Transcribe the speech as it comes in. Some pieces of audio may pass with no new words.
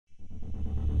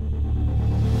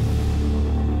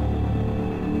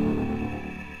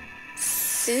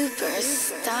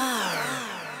Superstar.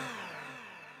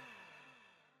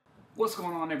 What's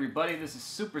going on, everybody? This is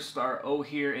Superstar O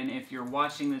here, and if you're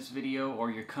watching this video or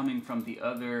you're coming from the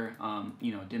other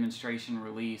demonstration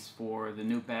release for the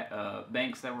new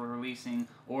banks that we're releasing,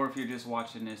 or if you're just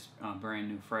watching this brand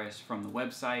new fresh from the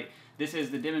website, this is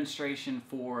the demonstration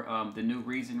for the new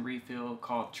Reason refill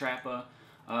called Trappa.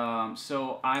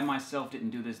 So I myself didn't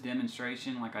do this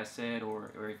demonstration, like I said, or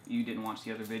if you didn't watch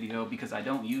the other video, because I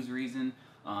don't use Reason.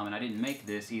 And I didn't make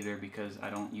this either because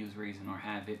I don't use Reason or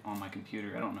have it on my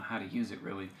computer. I don't know how to use it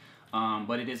really.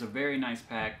 But it is a very nice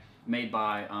pack made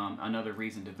by another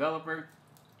Reason developer.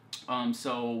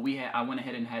 So I went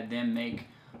ahead and had them make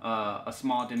a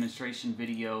small demonstration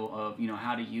video of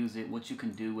how to use it, what you can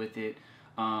do with it.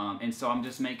 And so I'm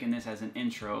just making this as an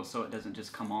intro so it doesn't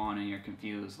just come on and you're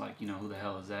confused like, who the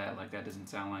hell is that? Like, that doesn't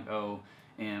sound like, oh,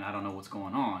 and I don't know what's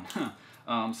going on.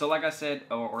 So like I said,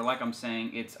 or like I'm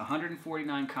saying, it's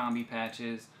 149 combi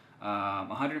patches,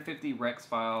 150 Rex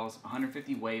files,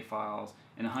 150 WAV files,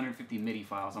 and 150 MIDI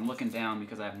files. I'm looking down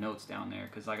because I have notes down there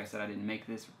because, like I said, I didn't make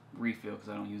this refill because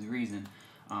I don't use Reason.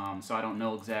 So I don't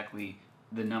know exactly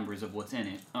the numbers of what's in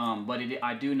it. But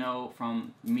I do know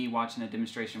from me watching the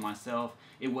demonstration myself,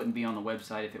 it wouldn't be on the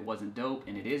website if it wasn't dope,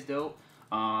 and it is dope.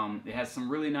 It has some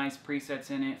really nice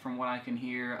presets in it from what I can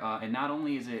hear, and not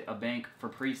only is it a bank for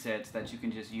presets that you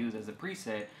can just use as a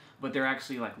preset, but they're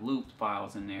actually like looped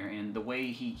files in there, and the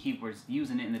way he was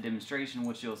using it in the demonstration,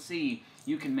 which you'll see,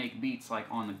 you can make beats like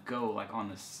on the go, like on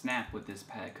the snap with this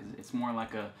pack, because it's more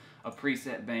like a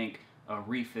preset bank,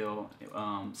 refill,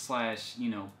 slash,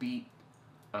 beat,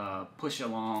 push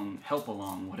along, help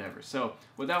along, whatever. So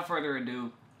without further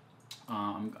ado,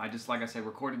 I just, like I said,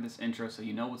 recorded this intro so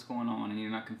you know what's going on and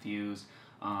you're not confused.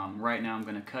 Right now I'm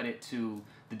going to cut it to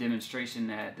the demonstration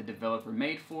that the developer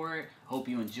made for it. Hope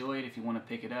you enjoy it. If you want to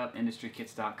pick it up,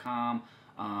 industrykits.com.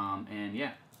 And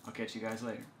yeah, I'll catch you guys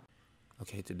later.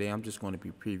 Okay, today I'm just going to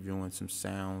be previewing some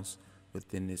sounds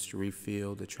within this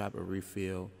refill, the Trappa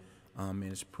refill. And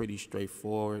it's pretty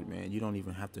straightforward, man. You don't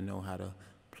even have to know how to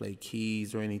play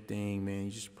keys or anything, man.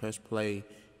 You just press play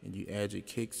and you add your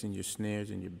kicks and your snares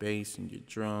and your bass and your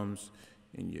drums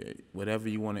and your whatever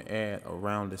you want to add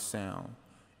around the sound.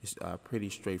 It's pretty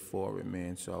straightforward,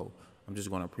 man. So I'm just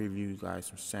going to preview you guys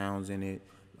some sounds in it,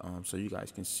 so you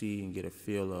guys can see and get a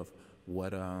feel of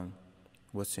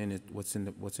what's in it, what's in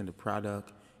the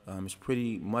product. It's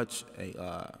pretty much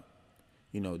a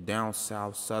down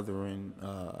south southern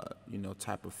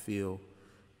type of feel.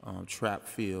 Trap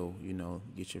feel,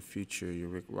 get your Future, your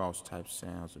Rick Ross type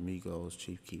sounds, Amigos,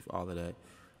 Chief Keef, all of that.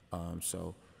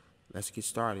 So let's get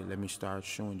started. Let me start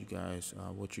showing you guys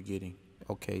what you're getting.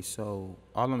 Okay, so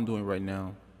all I'm doing right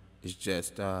now is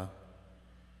just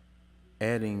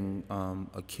adding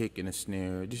a kick and a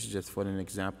snare. This is just for an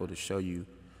example to show you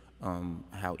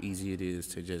how easy it is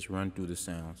to just run through the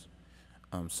sounds.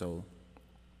 So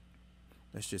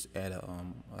let's just add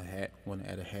a hat. I want to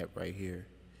add a hat right here.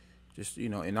 Just,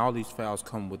 and all these files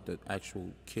come with the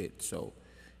actual kit, so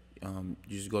you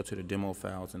just go to the demo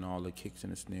files and all the kicks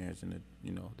and the snares and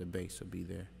the bass will be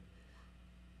there.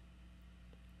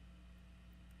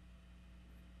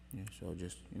 Yeah, so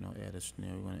just, add a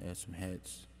snare. We're going to add some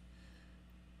hats,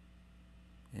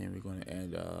 and we're going to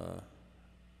add,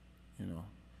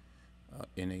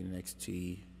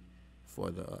 NXT for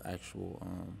the actual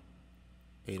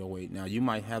 808. Now, you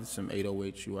might have some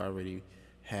 808s you already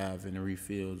have in the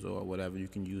refills or whatever. You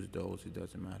can use those, it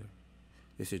doesn't matter.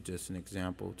 This is just an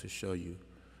example to show you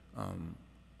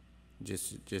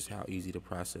just how easy the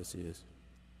process is.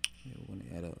 Yeah, we're going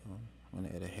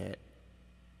to add a hat.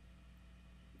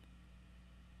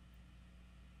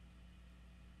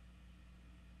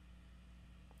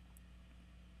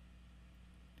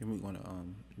 Then we're going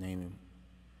to name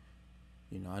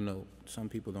him. I know some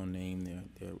people don't name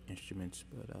their instruments,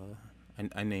 but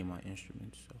I name my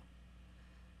instruments. So.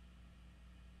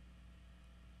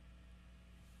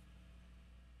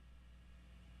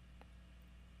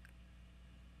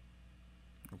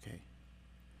 Okay,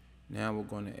 now we're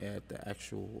going to add the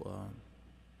actual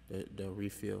the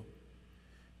refill.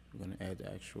 We're going to add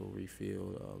the actual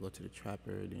refill. Go to the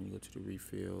Trappa, then you go to the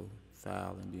refill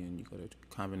file, and then you go to the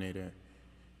combinator,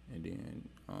 and then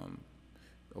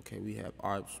okay, we have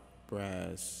arps,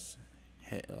 brass,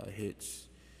 hits,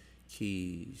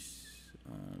 keys.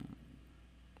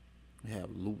 We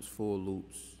have loops, full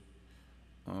loops.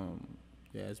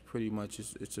 Yeah, it's pretty much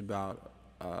it's about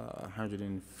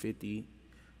 150.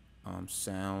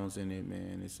 Sounds in it,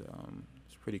 man. It's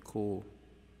pretty cool.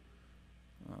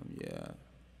 Yeah,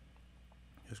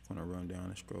 just gonna run down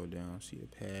and scroll down. See the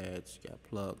pads. You got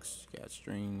plugs. You got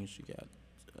strings. You got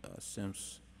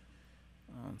synths.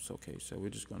 Okay, so we're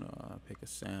just gonna pick a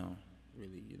sound,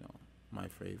 really, my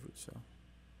favorite. So,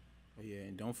 but yeah,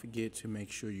 and don't forget to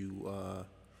make sure you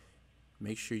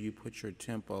put your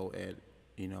tempo at,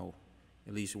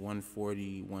 at least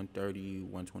 140, 130,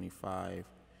 125.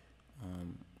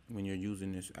 When you're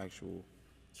using this actual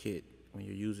kit, when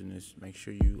you're using this, make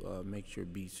sure you make your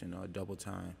beats in double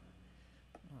time.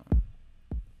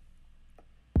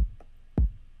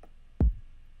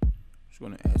 Just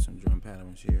gonna add some drum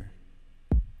patterns here.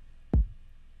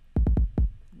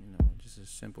 Just a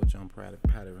simple drum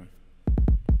pattern.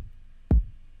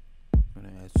 I'm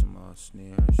gonna add some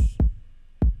snares.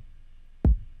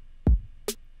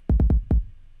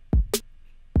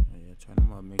 Yeah, turn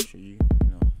them up. Make sure so you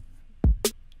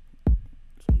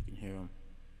can hear them.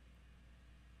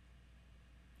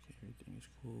 Okay, everything is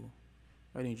cool.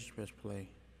 Right then, just press play.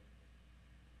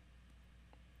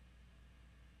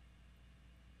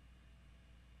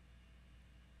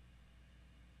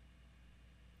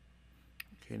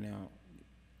 Okay, now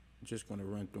just gonna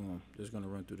run through them. Just gonna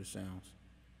run through the sounds.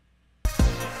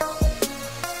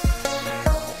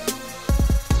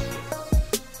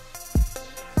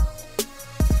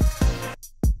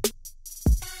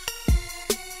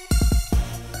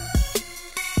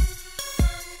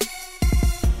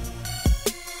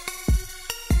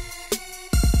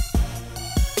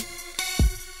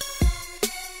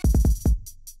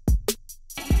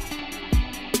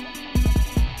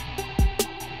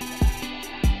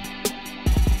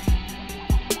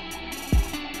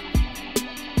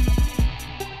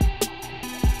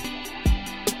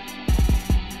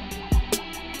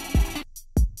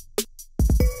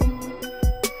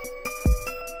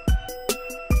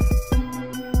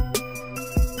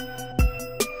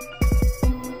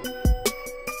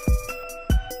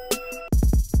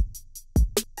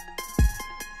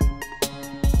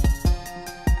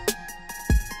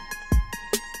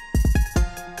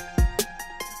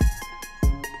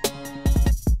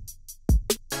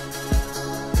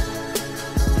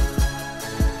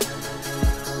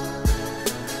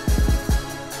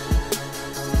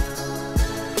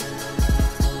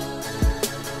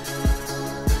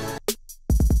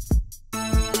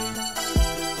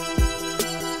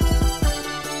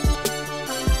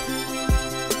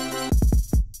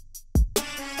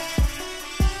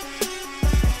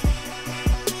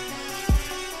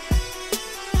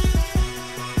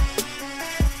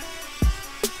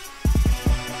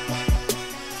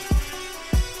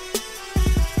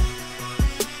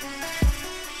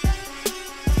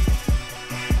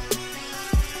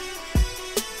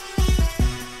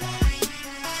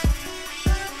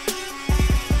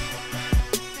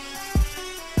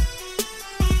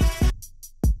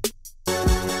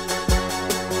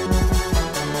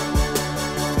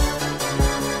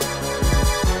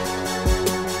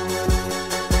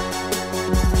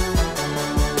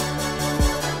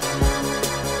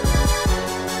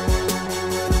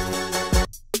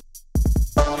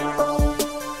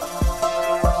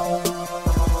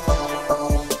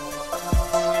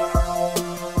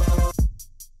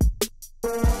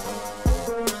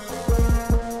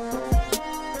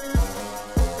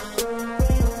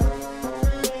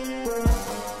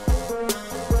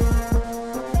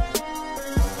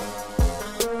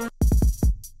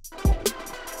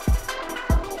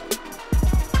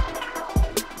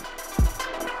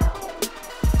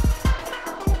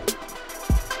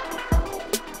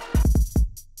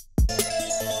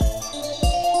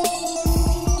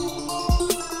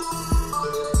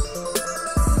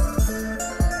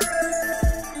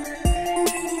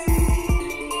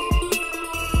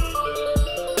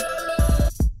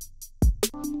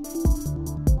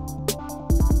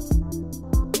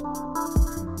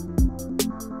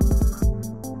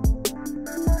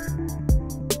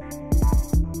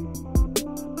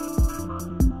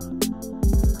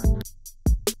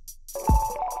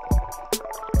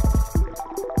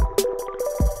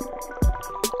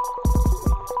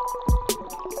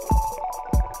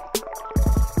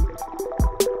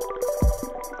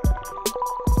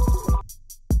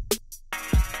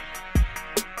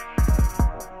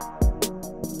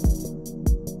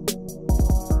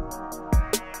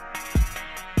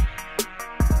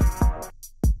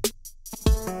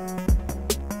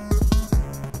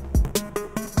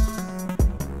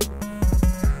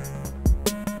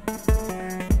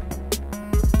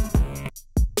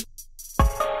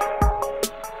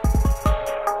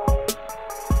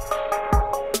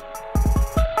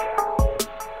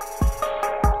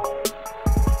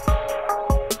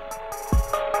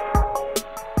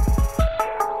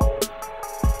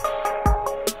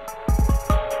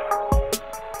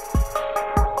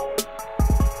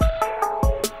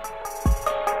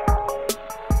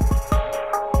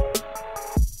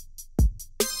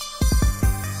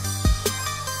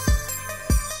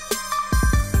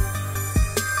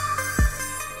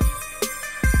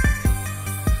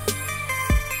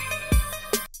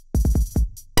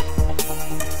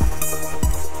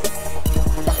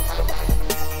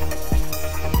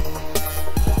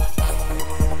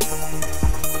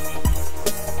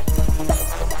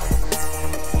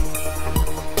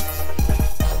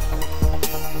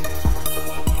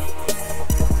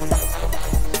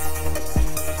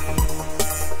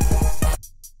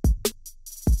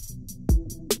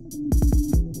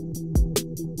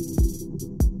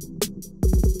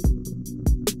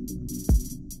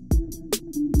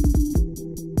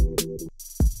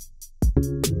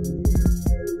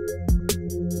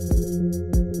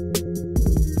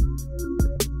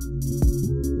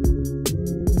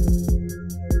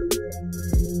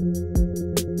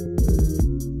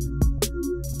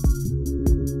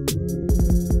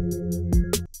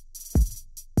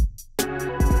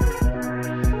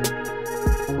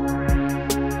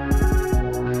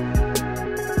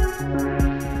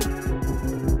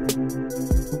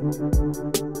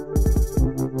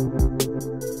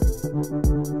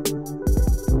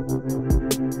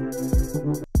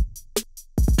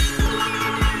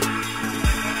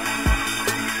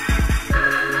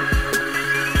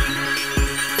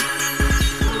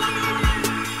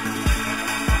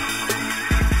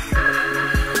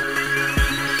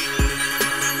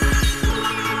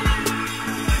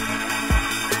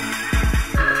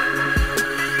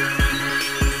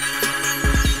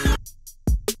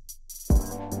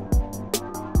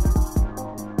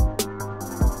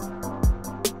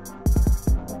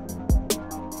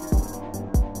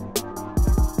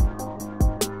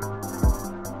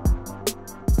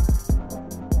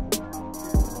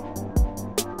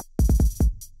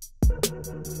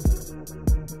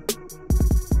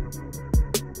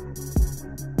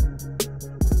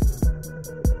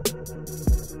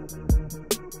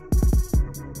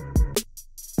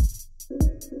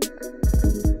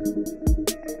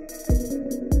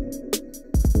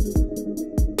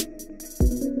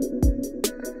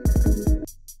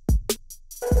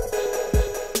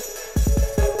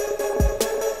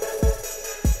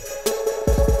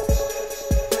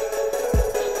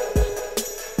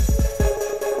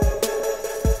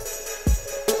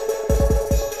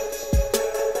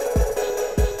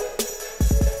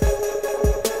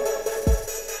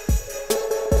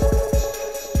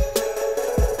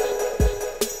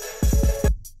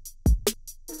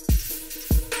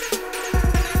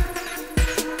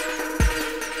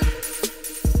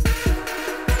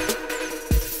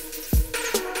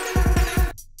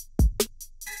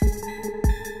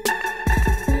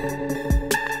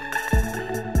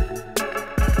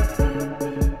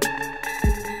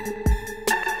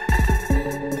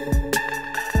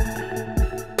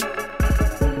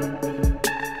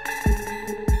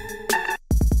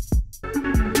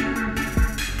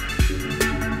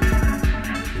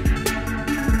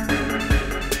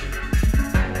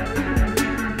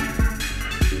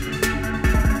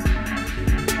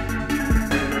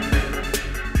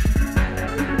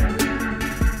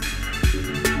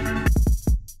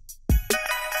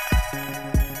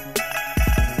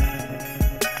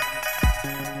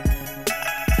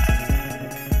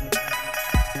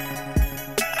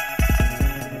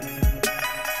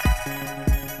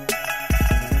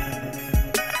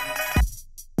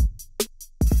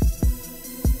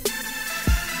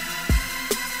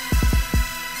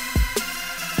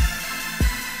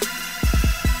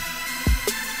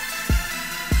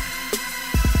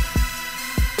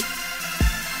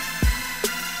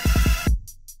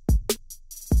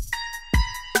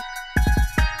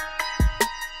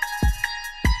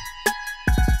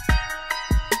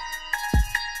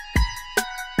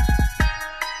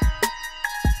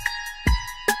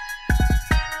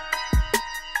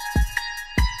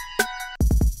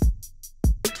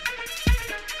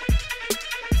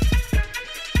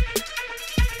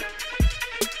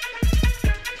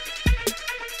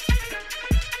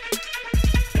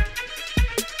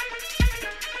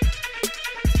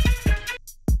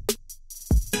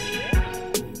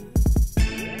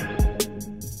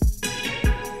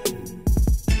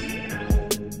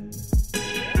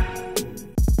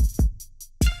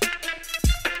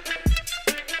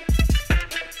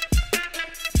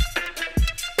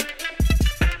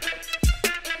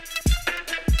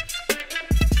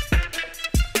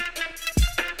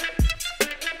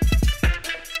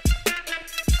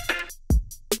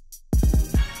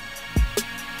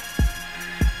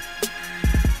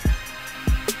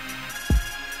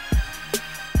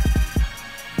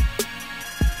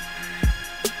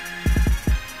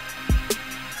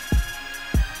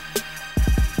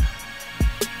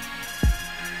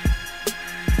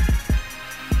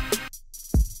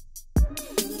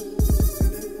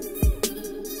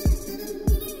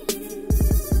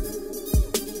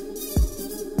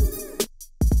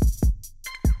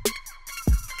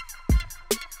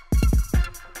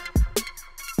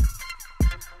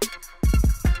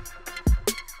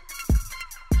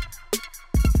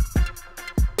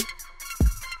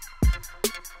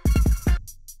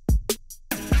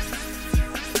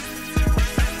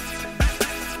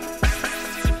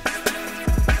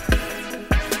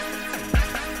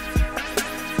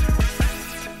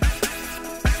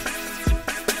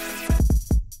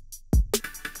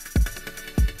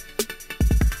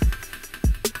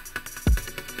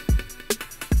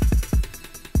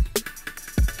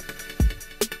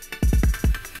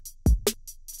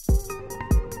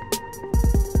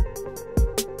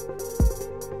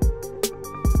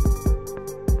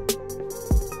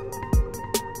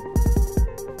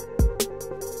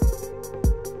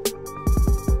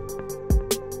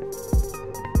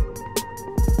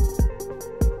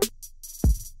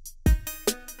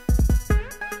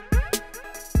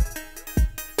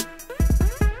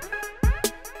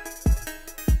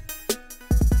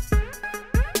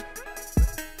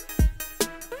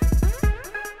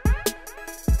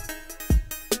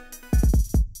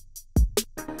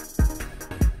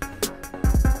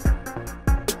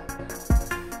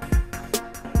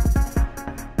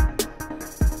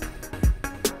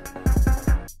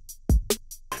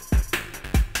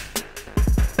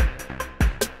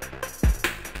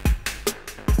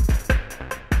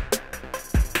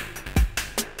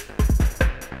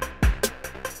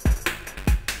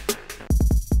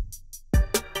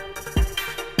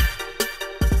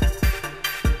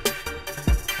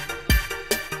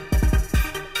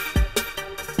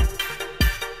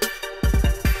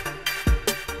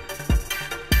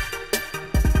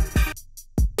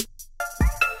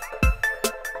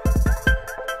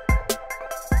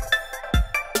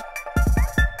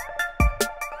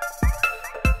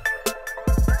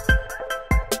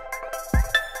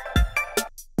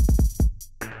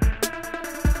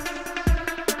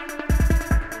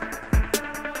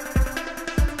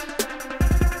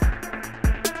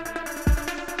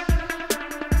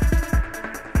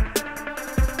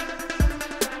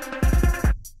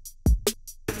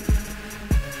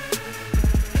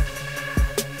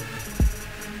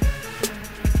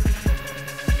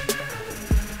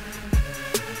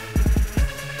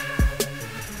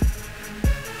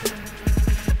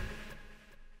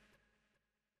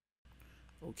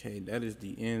 Okay, that is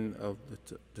the end of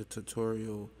the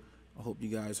tutorial. I hope you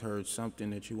guys heard something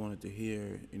that you wanted to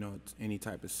hear. You know, any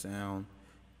type of sound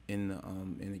in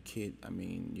the kit. I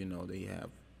mean, you know, they have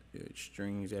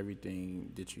strings,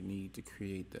 everything that you need to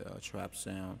create the trap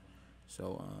sound.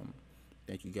 So,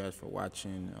 thank you guys for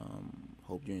watching.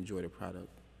 Hope you enjoy the product.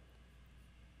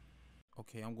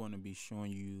 Okay, I'm going to be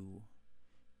showing you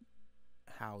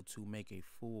how to make a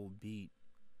full beat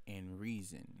in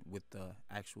Reason with the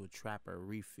actual Trappa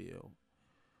refill.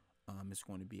 It's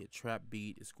going to be a trap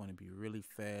beat. It's going to be really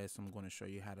fast. I'm going to show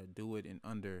you how to do it in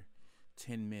under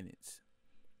 10 minutes.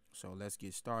 So let's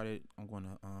get started. I'm going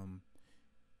to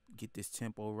get this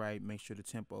tempo right. Make sure the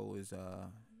tempo is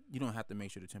you don't have to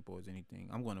make sure the tempo is anything.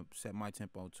 I'm going to set my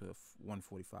tempo to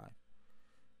 145.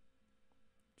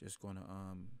 Just going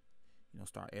to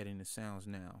start adding the sounds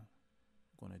now.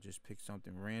 I'm going to just pick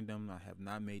something random. I have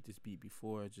not made this beat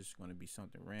before. It's just going to be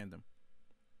something random.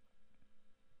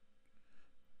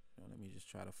 Let me just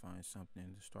try to find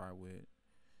something to start with.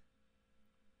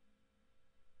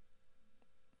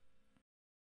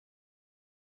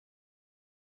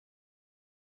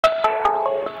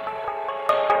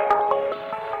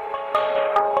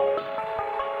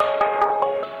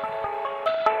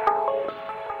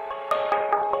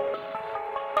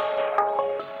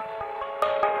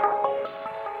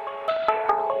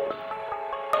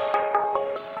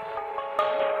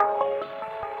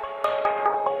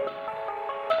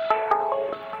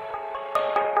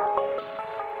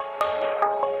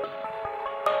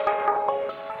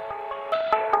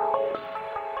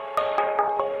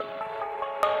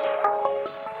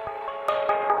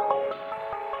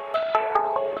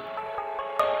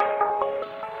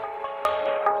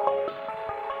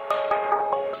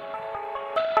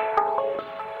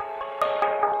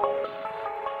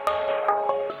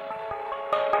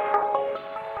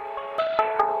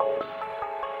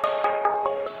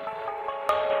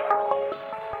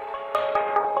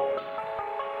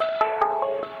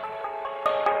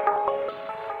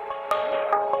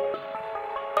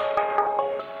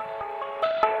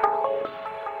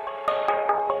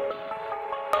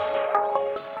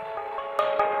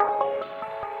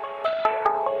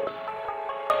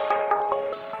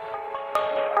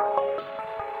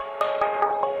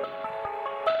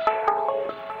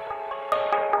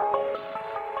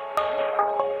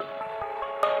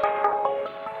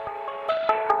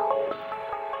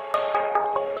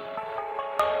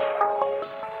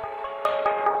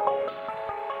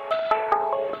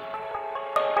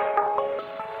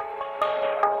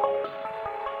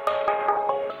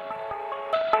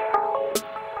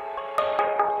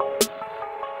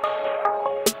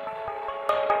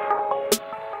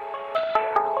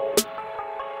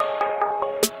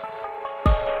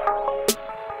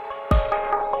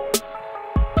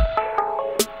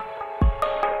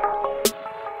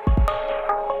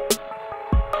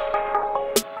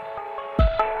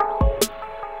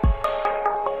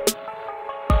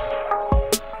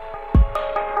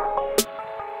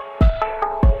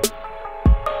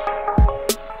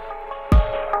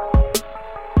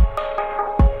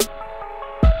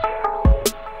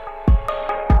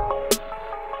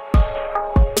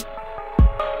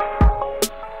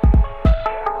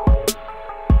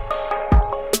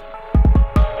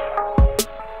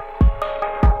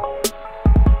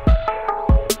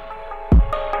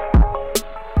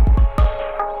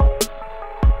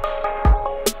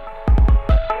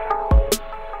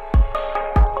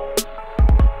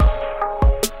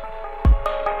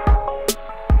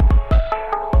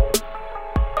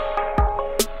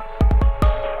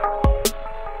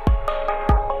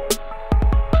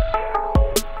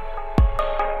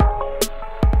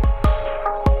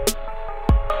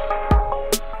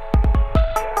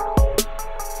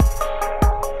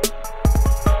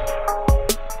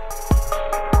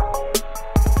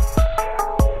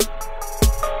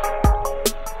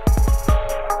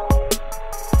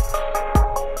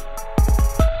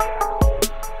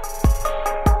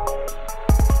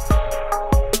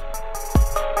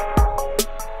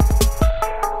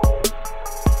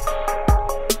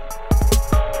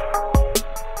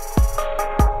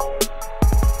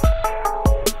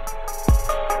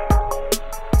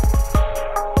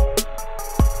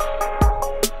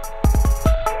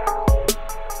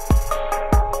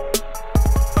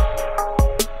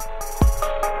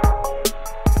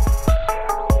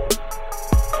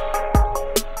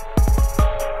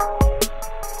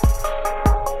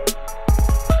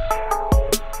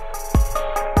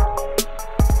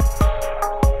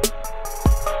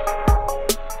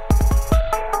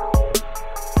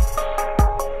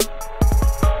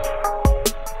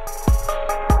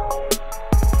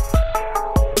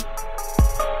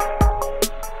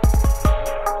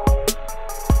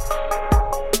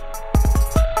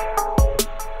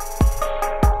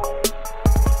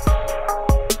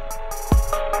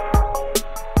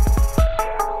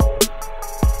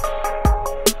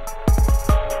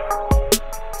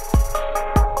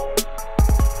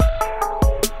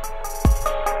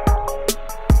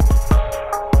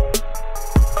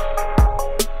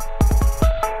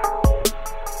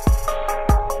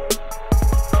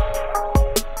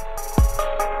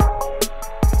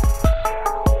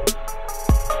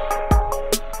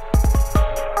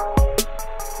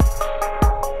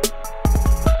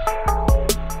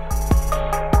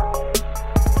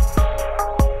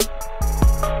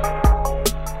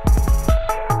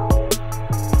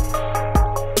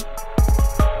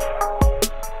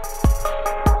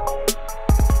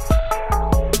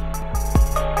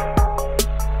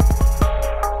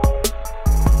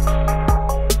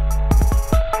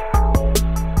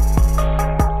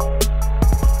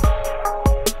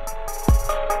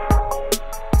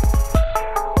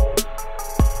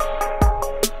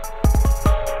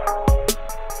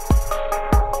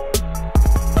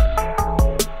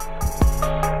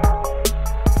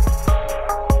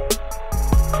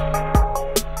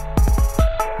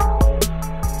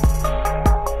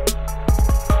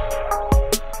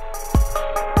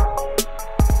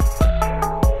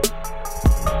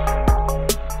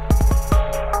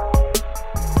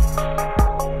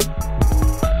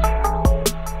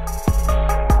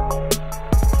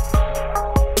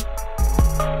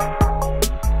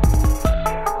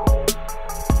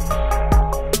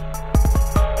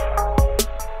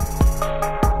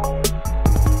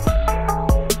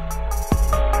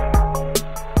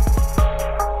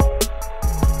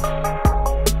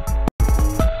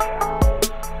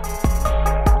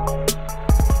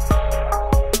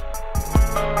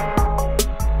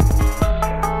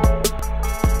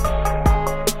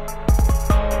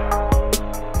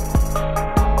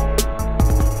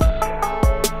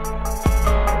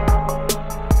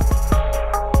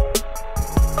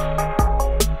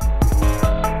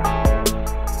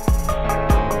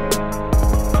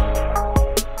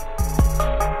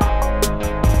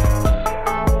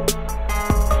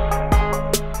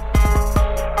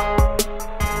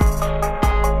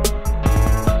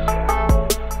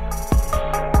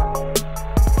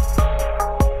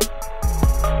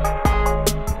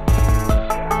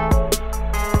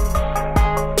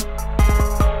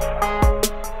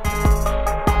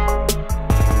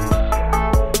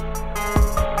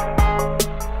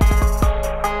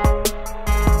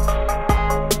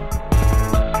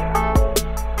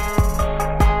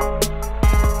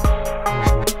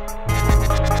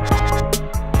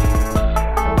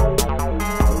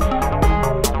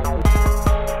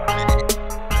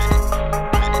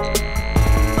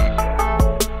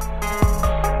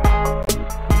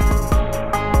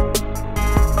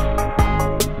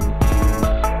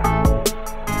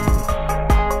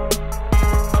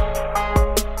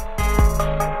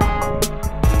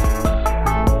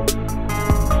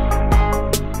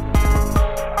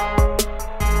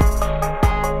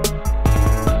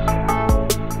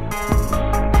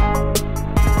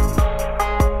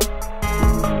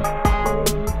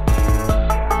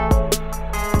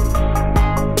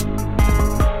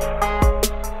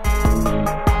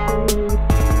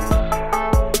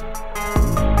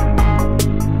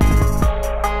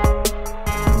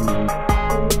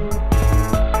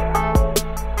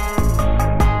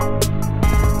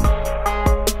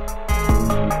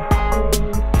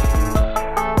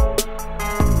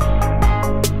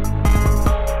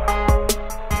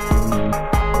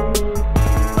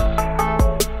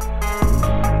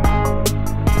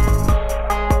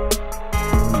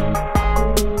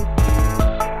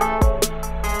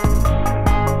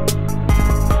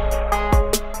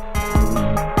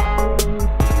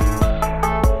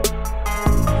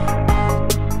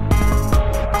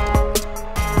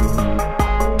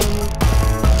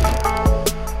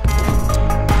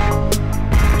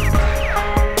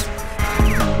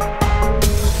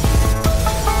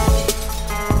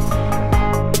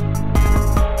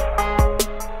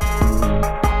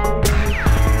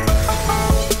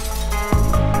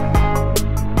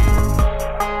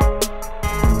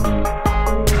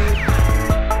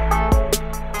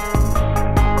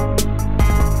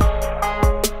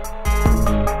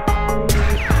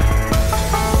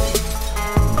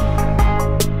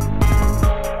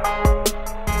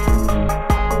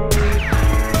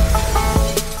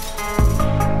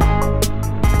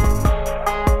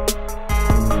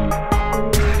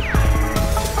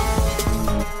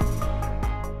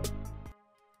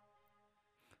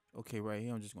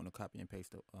 I'm just going to copy and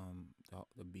paste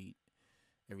the beat.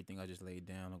 Everything I just laid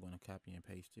down, I'm going to copy and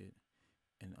paste it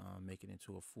and make it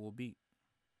into a full beat.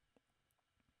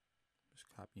 Just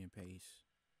copy and paste.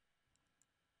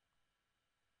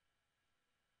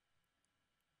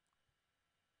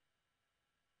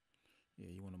 Yeah,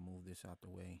 you want to move this out the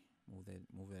way. Move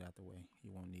that out the way. You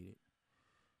won't need it.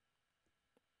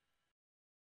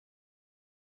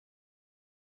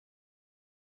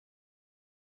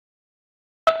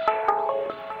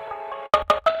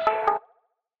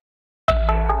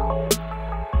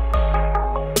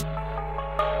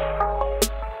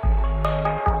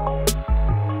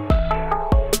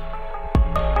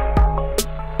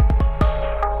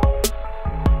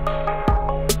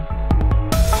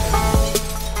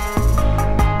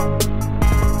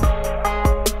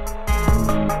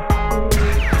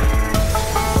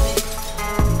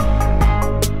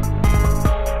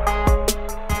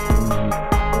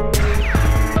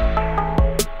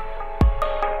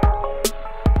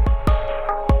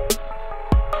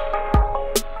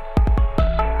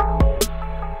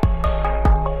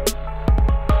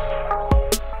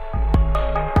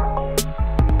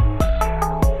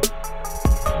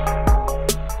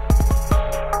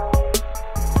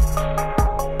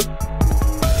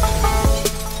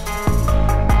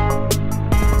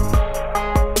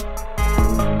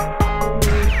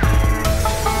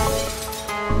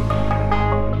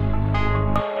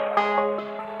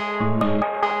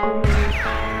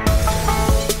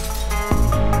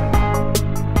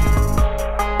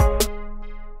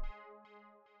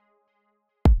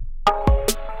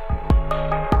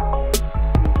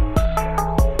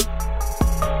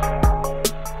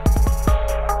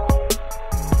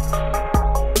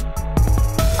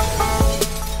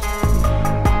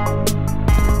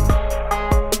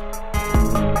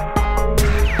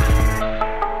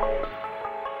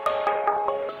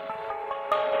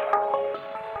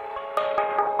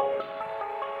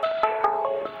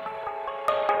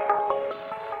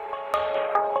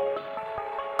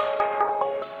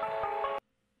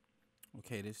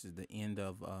 Okay, this is the end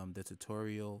of the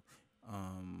tutorial.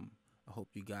 I hope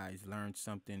you guys learned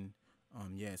something.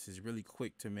 Yes, it's really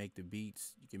quick to make the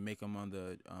beats. You can make them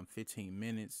under 15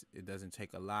 minutes. It doesn't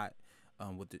take a lot.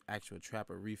 With the actual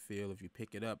Trappa refill, if you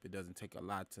pick it up, it doesn't take a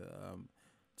lot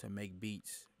to make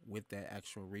beats with that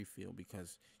actual refill,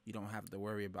 because you don't have to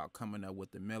worry about coming up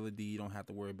with the melody. You don't have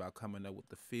to worry about coming up with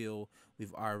the feel.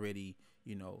 We've already,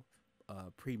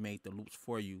 pre-made the loops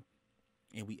for you,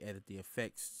 and we edit the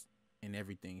effects and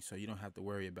everything, so you don't have to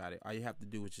worry about it. All you have to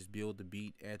do is just build the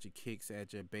beat, add your kicks,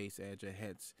 add your bass, add your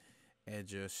hats,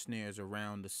 add your snares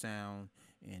around the sound,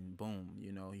 and boom,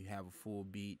 you have a full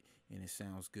beat and it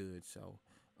sounds good. So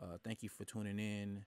thank you for tuning in.